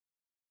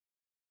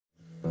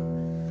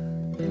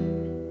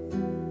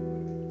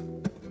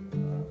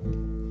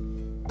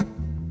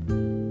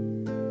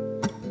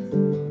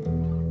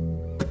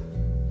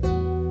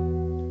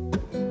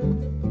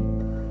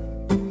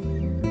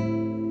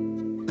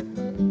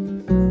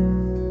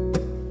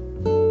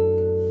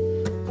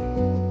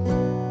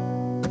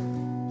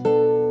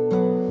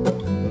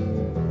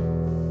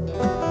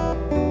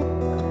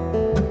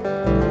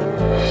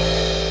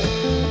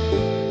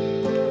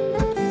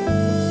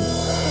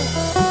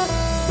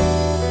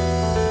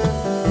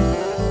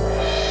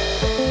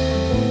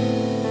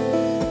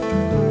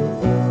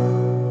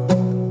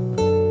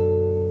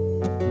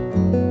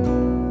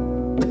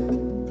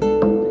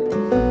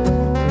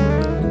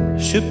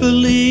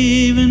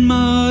believe in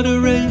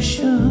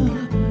moderation,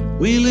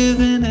 we live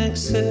in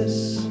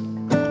excess.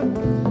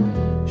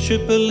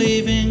 Should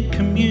believe in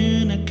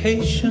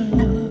communication,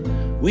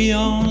 we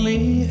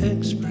only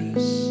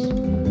express.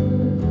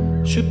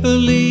 Should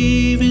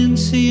believe in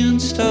seeing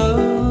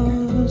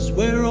stars,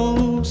 we're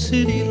all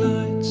city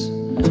lights.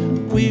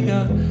 We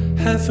got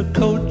half a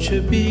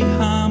culture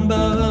behind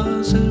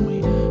bars, and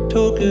we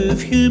talk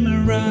of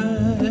human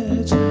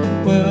rights.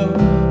 Well,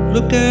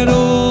 look at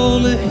all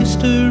the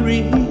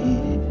history,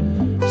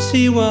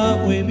 see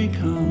what we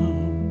become.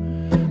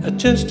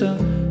 Just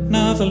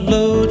another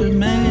loaded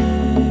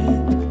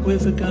man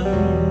with a gun.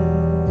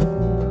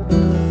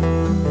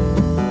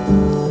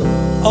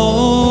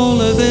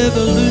 All of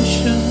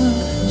evolution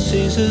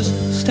sees us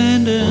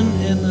standing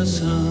in the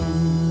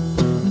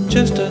sun.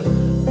 Just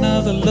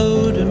another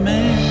loaded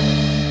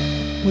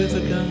man with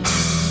a gun.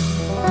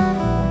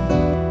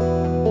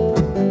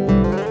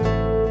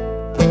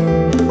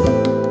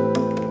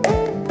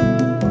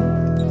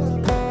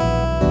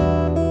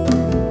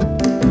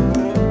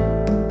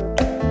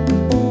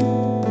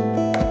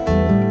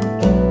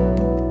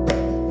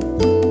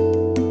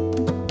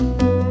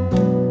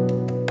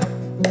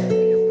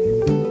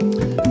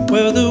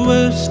 Well, the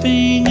worst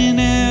thing in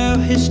our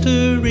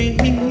history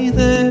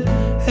that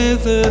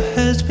ever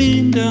has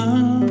been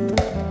done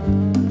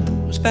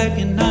was back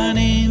in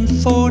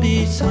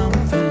 1940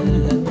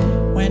 something,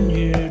 when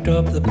you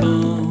dropped the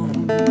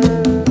bomb.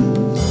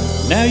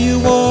 Now you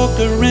walk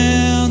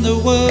around the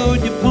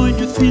world, you point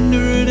your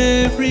finger at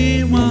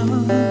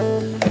everyone.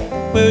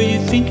 Well, you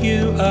think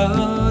you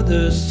are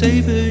the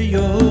savior,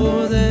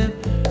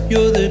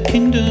 you're the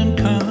kingdom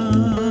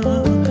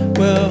come.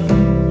 Well,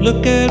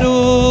 look at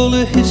all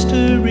the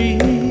history,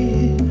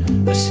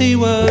 see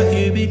what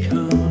you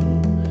become.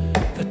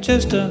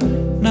 Just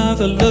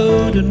another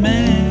loaded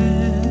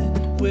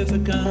man with a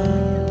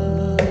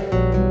gun.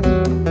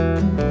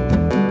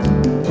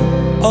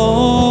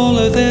 All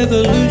of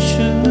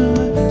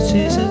evolution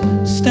sees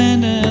it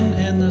standing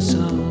in the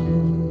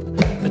sun.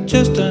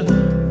 Just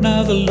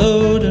another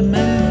loaded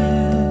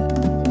man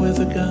with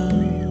a gun.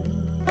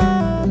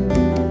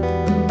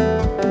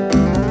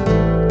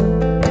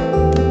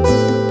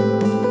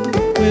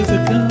 With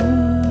a gun.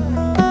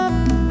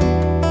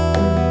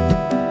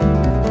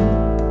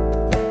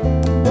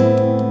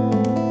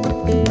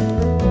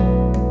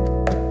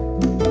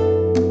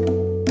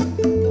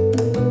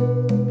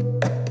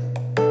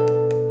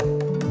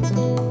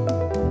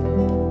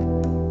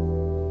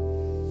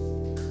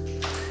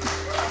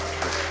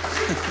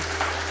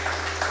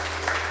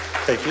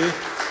 Thank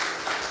you.